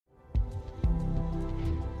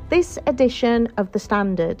This edition of The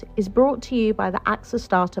Standard is brought to you by the AXA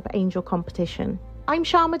Startup Angel Competition. I'm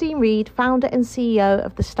Sharmadean Reid, founder and CEO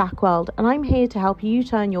of The Stack World, and I'm here to help you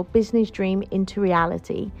turn your business dream into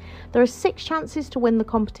reality. There are 6 chances to win the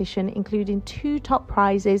competition, including 2 top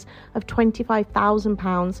prizes of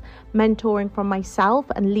 £25,000, mentoring from myself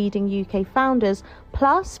and leading UK founders,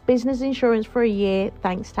 plus business insurance for a year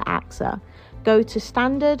thanks to AXA. Go to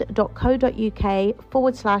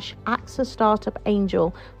standard.co.uk/AXA Startup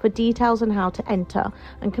Angel for details on how to enter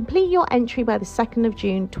and complete your entry by the 2nd of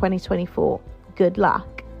June 2024. Good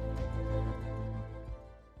luck.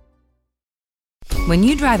 When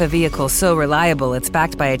you drive a vehicle so reliable it's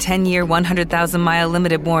backed by a 10-year, 100,000-mile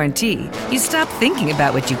limited warranty, you stop thinking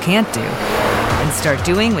about what you can't do and start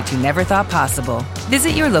doing what you never thought possible.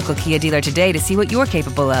 Visit your local Kia dealer today to see what you're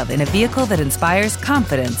capable of in a vehicle that inspires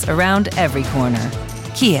confidence around every corner.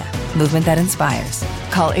 Kia, movement that inspires.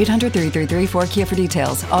 Call 800-333-4KIA for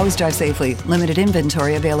details. Always drive safely. Limited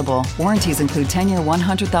inventory available. Warranties include 10-year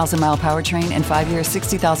 100,000-mile powertrain and 5-year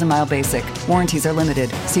 60,000-mile basic. Warranties are limited.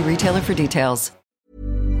 See retailer for details.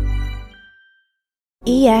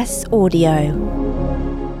 ES Audio.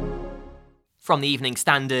 From the Evening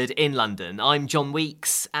Standard in London, I'm John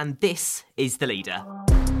Weeks, and this is The Leader.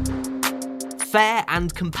 Fair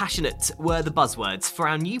and compassionate were the buzzwords for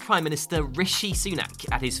our new Prime Minister Rishi Sunak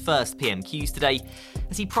at his first PMQs today,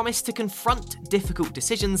 as he promised to confront difficult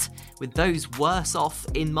decisions with those worse off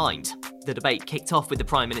in mind. The debate kicked off with the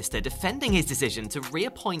Prime Minister defending his decision to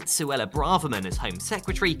reappoint Suella Braverman as Home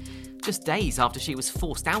Secretary just days after she was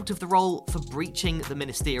forced out of the role for breaching the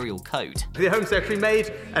ministerial code. The Home Secretary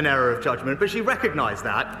made an error of judgment, but she recognised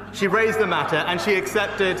that. She raised the matter and she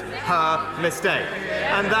accepted her mistake.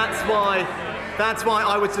 And that's why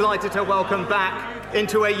I was delighted to welcome back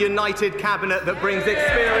into a united cabinet that brings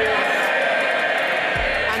experience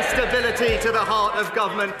and stability to the heart of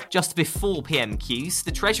government. Just before PMQs,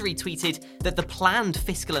 the Treasury tweeted that the planned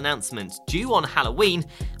fiscal announcement due on Halloween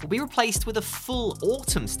will be replaced with a full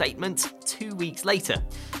autumn statement 2 weeks later.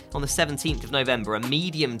 On the 17th of November, a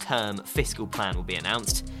medium-term fiscal plan will be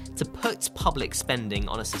announced to put public spending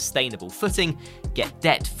on a sustainable footing, get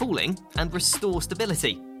debt falling, and restore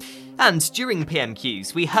stability. And during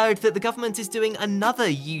PMQs, we heard that the government is doing another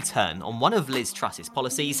U-turn on one of Liz Truss's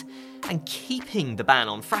policies and keeping the ban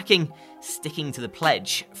on fracking, sticking to the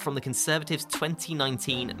pledge from the Conservatives'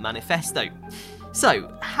 2019 manifesto.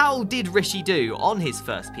 So, how did Rishi do on his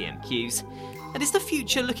first PMQs? And is the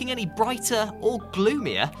future looking any brighter or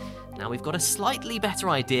gloomier now we've got a slightly better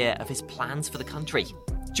idea of his plans for the country?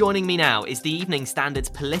 Joining me now is the Evening Standard's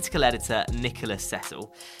political editor, Nicholas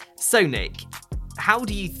Cecil. So, Nick, how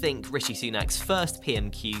do you think Rishi Sunak's first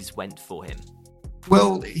PMQs went for him?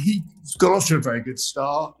 Well, he got off to a very good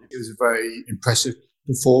start. It was a very impressive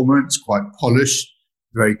performance, quite polished,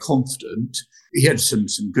 very confident. He had some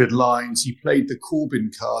good lines. He played the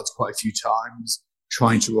Corbyn cards quite a few times,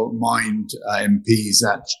 trying to remind MPs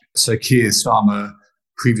that Sir Keir Starmer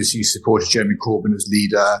previously supported Jeremy Corbyn as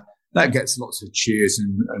leader. That gets lots of cheers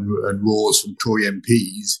and roars from Tory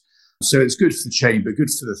MPs. So it's good for the chamber, good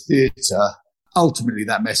for the theatre. Ultimately,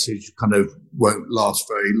 that message kind of won't last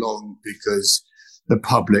very long because the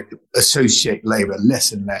public associate Labour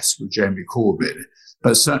less and less with Jeremy Corbyn.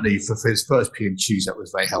 But certainly for his first PMQs, that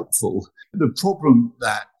was very helpful. The problem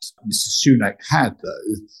that Mr. Sunak had,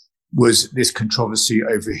 though, was this controversy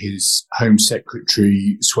over his Home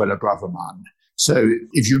Secretary, Suella Braverman. So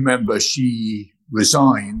if you remember, she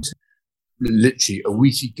resigned literally a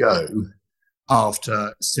week ago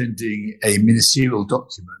after sending a ministerial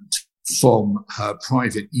document from her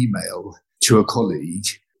private email to a colleague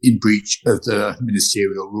in breach of the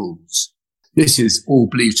ministerial rules. This is all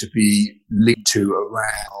believed to be linked to a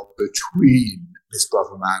row between Ms.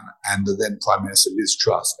 Braverman and the then Prime Minister Liz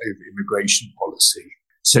Truss over immigration policy.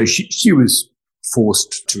 So she was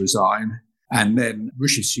forced to resign, and then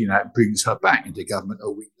Rishi Sunak brings her back into government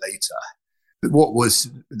a week later. But what was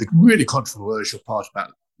the really controversial part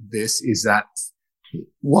about this is that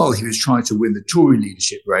while he was trying to win the Tory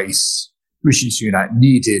leadership race, Rishi Sunak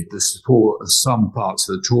needed the support of some parts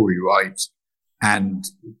of the Tory right, and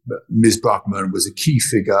Ms. Braverman was a key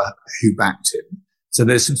figure who backed him. So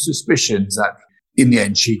there's some suspicions that in the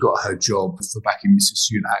end she got her job for backing Mr.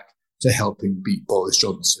 Sunak to help him beat Boris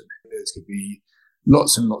Johnson. There's going to be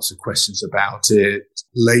lots and lots of questions about it.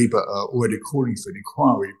 Labour are already calling for an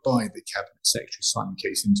inquiry by the Cabinet Secretary, Simon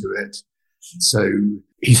Case, into it. So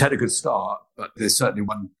he's had a good start, but there's certainly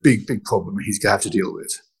one big problem he's going to have to deal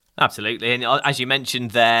with. Absolutely. And as you mentioned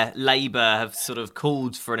there, Labour have sort of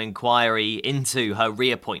called for an inquiry into her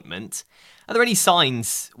reappointment. Are there any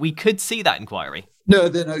signs we could see that inquiry? No,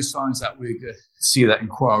 there are no signs that we're going to see that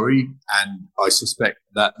inquiry, and I suspect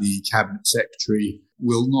that the Cabinet Secretary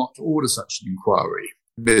will not order such an inquiry.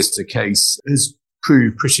 Mr. Case has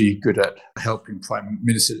proved pretty good at helping Prime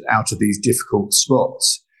Ministers out of these difficult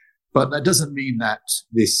spots. But that doesn't mean that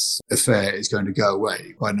this affair is going to go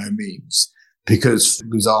away, by no means. Because,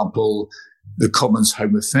 for example, the Commons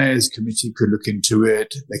Home Affairs Committee could look into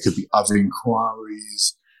it. There could be other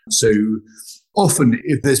inquiries. So often,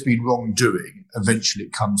 if there's been wrongdoing, eventually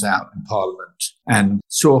it comes out in Parliament. And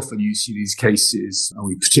so often you see these cases, and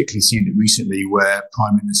we've particularly seen it recently, where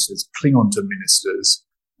Prime Ministers cling on to ministers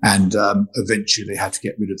and eventually they have to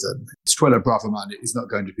get rid of them. Suella Braverman is not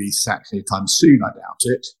going to be sacked anytime soon, I doubt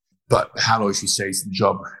it. But how long she stays in the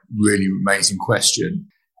job really remains in question.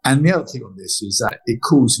 And the other thing on this is that it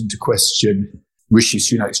calls into question Rishi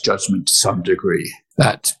Sunak's judgment to some degree,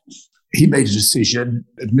 that he made a decision,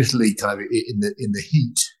 admittedly kind of in the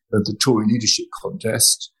heat of the Tory leadership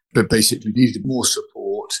contest, but basically needed more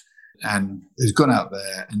support and has gone out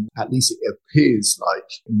there, and at least it appears like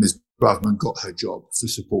Ms. Braverman got her job for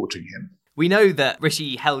supporting him. We know that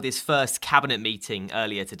Rishi held his first cabinet meeting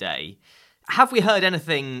earlier today. Have we heard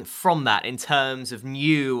anything from that in terms of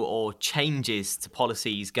new or changes to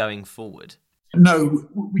policies going forward? No,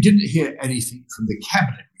 we didn't hear anything from the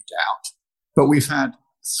cabinet, we doubt, but we've had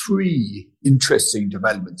 3 interesting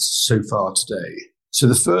developments so far today. So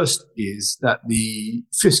the first is that the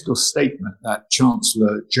fiscal statement that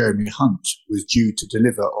Chancellor Jeremy Hunt was due to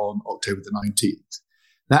deliver on October the 19th,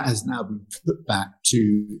 that has now been put back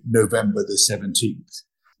to November the 17th.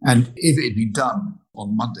 And if it had been done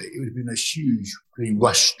on Monday, it would have been a huge, really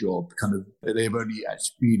rush job. They've only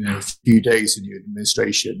actually been a few days in the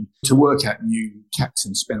administration. To work out new tax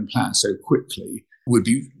and spend plans so quickly would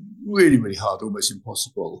be really, really hard, almost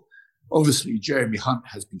impossible. Obviously, Jeremy Hunt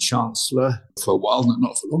has been Chancellor for a while,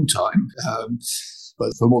 not for a long time,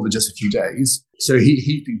 but for more than just a few days. So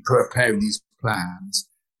he's been preparing these plans.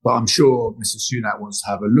 But I'm sure Mr. Sunak wants to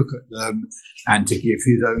have a look at them and to give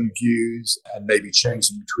his own views and maybe change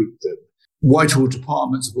them and tweak them. Whitehall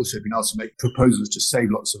departments have also been asked to make proposals to save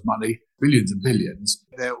lots of money, billions and billions.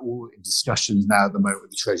 They're all in discussions now at the moment with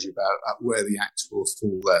the Treasury about where the acts will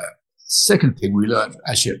fall there. Second thing we learned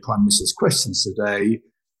actually at Prime Minister's questions today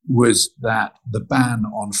was that the ban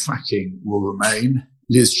on fracking will remain.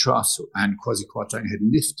 Liz Truss and Kwasi Kwarteng had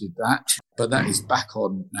lifted that, but that is back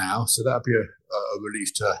on now. So that'll be a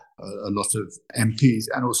relief to a lot of MPs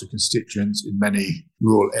and also constituents in many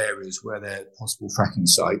rural areas where there are possible fracking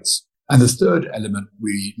sites. And the third element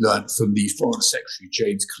we learned from the Foreign Secretary,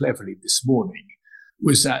 James Cleverly, this morning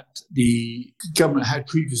was that the government had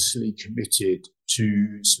previously committed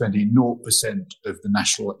to spending 0% of the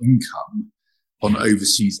national income on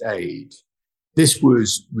overseas aid. This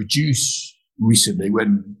was reduced recently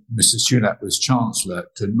when Mr. Sunak was Chancellor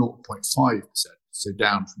to 0.5%, so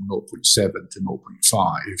down from 0.7 to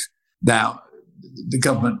 0.5. Now, the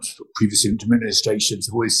government, previous administrations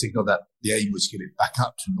have always signalled that the aim was to get it back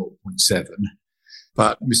up to 0.7.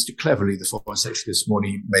 But Mr. Cleverly, the Foreign Secretary this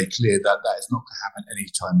morning, made clear that that is not going to happen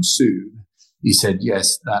anytime soon. He said,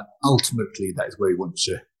 yes, that ultimately that is where he wants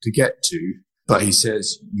to get to. But he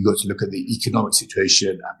says you've got to look at the economic situation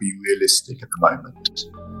and be realistic at the moment.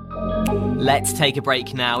 Let's take a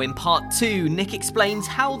break now. In part 2, Nick explains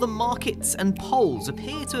how the markets and polls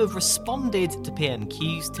appear to have responded to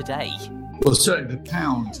PMQs today. Well, certainly the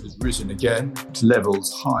pound has risen again to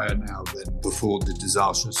levels higher now than before the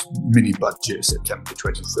disastrous mini-budget of September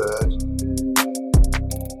 23rd.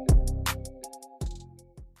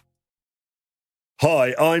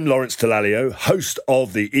 Hi, I'm Lawrence Dallaglio, host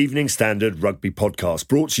of the Evening Standard Rugby podcast,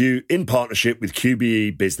 brought to you in partnership with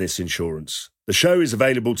QBE Business Insurance. The show is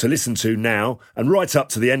available to listen to now and right up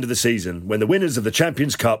to the end of the season, when the winners of the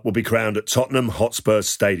Champions Cup will be crowned at Tottenham Hotspur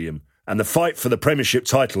Stadium, and the fight for the Premiership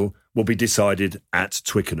title will be decided at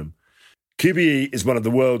Twickenham. QBE is one of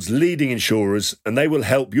the world's leading insurers, and they will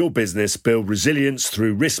help your business build resilience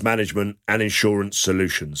through risk management and insurance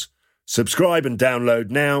solutions. Subscribe and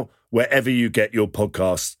download now wherever you get your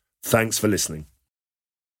podcasts. Thanks for listening.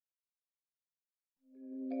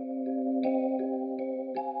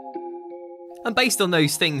 And based on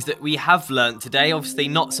those things that we have learnt today, obviously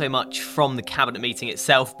not so much from the cabinet meeting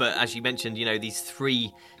itself, but as you mentioned, these 3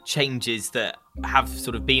 changes that have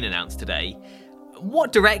sort of been announced today,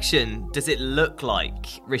 what direction does it look like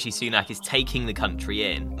Rishi Sunak is taking the country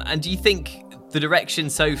in? And do you think the direction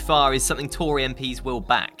so far is something Tory MPs will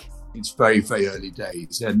back? It's very, very early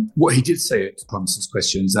days. And what he did say at Prime Minister's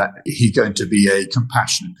question is that he's going to be a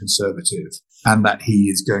compassionate Conservative and that he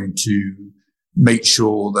is going to make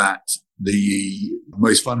sure that the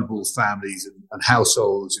most vulnerable families and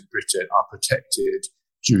households in Britain are protected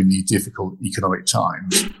during these difficult economic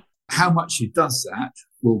times. How much he does that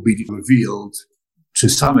will be revealed to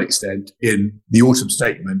some extent in the autumn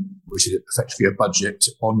statement, which is effectively a budget,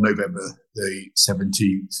 on November the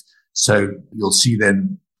 17th. So you'll see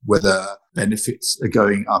then whether benefits are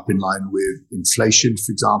going up in line with inflation,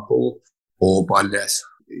 for example, or by less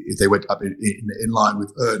if they went up in line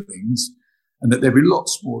with earnings, and that there'll be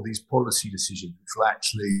lots more of these policy decisions which will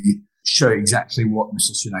actually show exactly what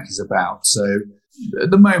Mr. Sunak is about. So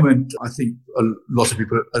at the moment, I think a lot of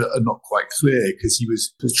people are not quite clear, because he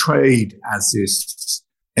was portrayed as this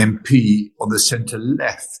MP on the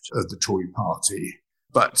centre-left of the Tory party.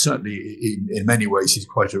 But certainly in many ways, he's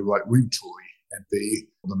quite a right-wing Tory MP.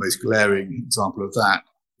 The most glaring example of that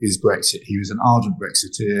is Brexit. He was an ardent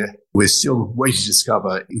Brexiteer. We're still waiting to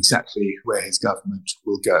discover exactly where his government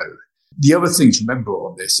will go. The other thing to remember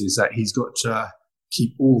on this is that he's got to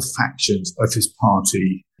keep all factions of his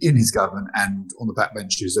party in his government and on the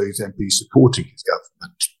backbenches, those MPs supporting his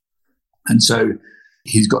government. And so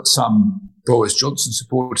he's got some Boris Johnson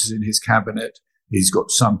supporters in his cabinet. He's got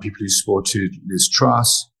some people who supported Liz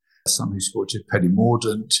Truss, some who supported Penny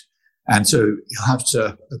Mordaunt. And so he'll have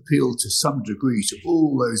to appeal to some degree to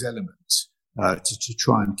all those elements to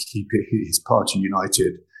try and keep his party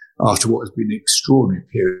united after what has been an extraordinary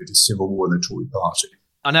period of civil war in the Tory party.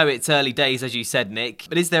 I know it's early days, as you said, Nick,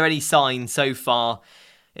 but is there any sign so far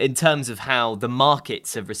in terms of how the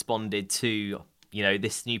markets have responded to,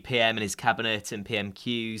 this new PM and his cabinet and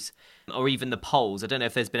PMQs, or even the polls? I don't know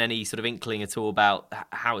if there's been any sort of inkling at all about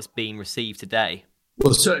how it's being received today.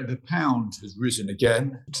 Well, certainly the pound has risen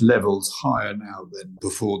again to levels higher now than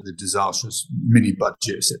before the disastrous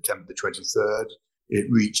mini-budget of September the 23rd. It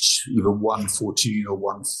reached either 114 or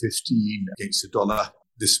 115 against the dollar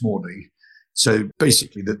this morning. So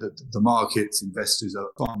basically the markets, investors are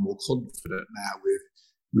far more confident now with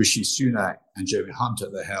Rishi Sunak and Jeremy Hunt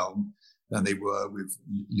at the helm than they were with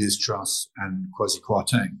Liz Truss and Kwasi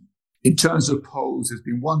Kwarteng. In terms of polls, there's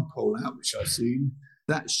been one poll out which I've seen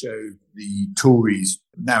that showed the Tories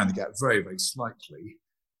narrowing the gap very, very slightly,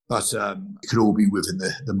 but it could all be within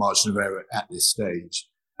the margin of error at this stage.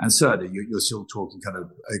 And certainly you're still talking kind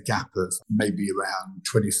of a gap of maybe around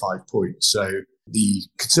 25 points. So the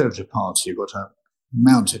Conservative Party have got a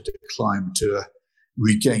mountain to climb to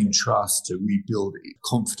regain trust, to rebuild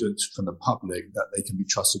confidence from the public that they can be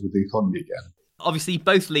trusted with the economy again. Obviously,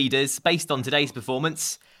 both leaders, based on today's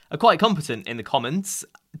performance, are quite competent in the Commons.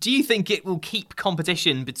 Do you think it will keep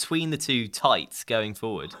competition between the two tight going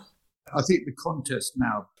forward? I think the contest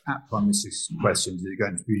now at Prime Minister's questions is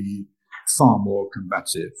going to be far more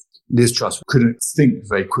combative. Liz Truss couldn't think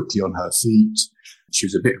very quickly on her feet. She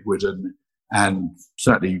was a bit wooden. And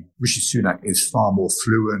certainly Rishi Sunak is far more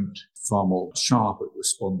fluent, far more sharp at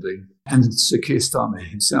responding. And Sir Keir Starmer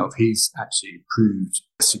himself, he's actually improved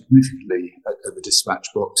significantly at the dispatch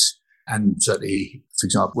box. And certainly, for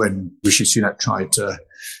example, when Rishi Sunak tried to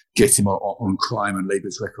get him on crime and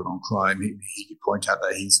Labour's record on crime, he could point out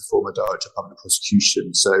that he's a former director of public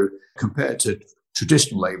prosecution. So compared to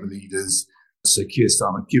traditional Labour leaders, Sir Keir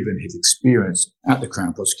Starmer, given his experience at the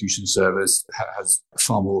Crown Prosecution Service, has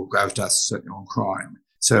far more gravitas, certainly on crime.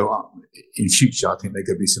 So in future, I think there are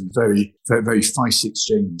going to be some very, very, very feisty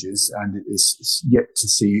exchanges, and it is yet to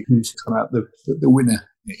see who's come out the winner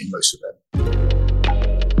in most of them.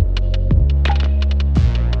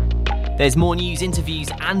 There's more news, interviews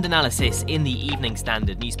and analysis in the Evening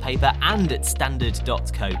Standard newspaper and at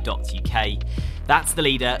standard.co.uk. That's The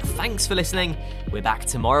Leader. Thanks for listening. We're back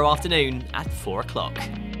tomorrow afternoon at 4:00.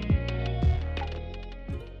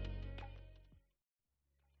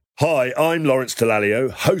 Hi, I'm Lawrence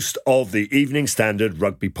Dallaglio, host of the Evening Standard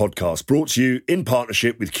Rugby Podcast, brought to you in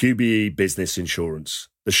partnership with QBE Business Insurance.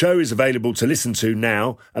 The show is available to listen to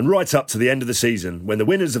now and right up to the end of the season, when the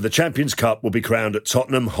winners of the Champions Cup will be crowned at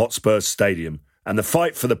Tottenham Hotspur Stadium, and the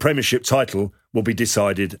fight for the Premiership title will be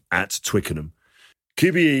decided at Twickenham.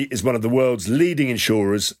 QBE is one of the world's leading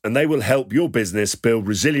insurers, and they will help your business build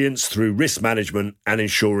resilience through risk management and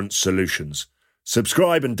insurance solutions.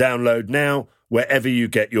 Subscribe and download now wherever you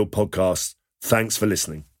get your podcasts. Thanks for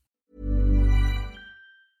listening.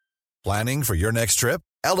 Planning for your next trip?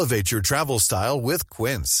 Elevate your travel style with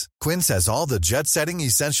Quince. Quince has all the jet-setting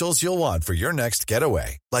essentials you'll want for your next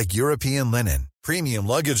getaway, like European linen, premium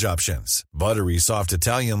luggage options, buttery soft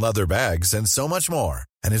Italian leather bags, and so much more.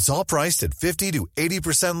 And it's all priced at 50 to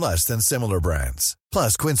 80% less than similar brands.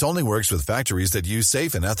 Plus, Quince only works with factories that use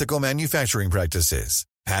safe and ethical manufacturing practices.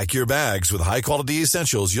 Pack your bags with high-quality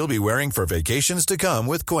essentials you'll be wearing for vacations to come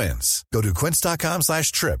with Quince. Go to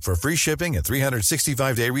quince.com/trip for free shipping and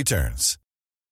 365-day returns.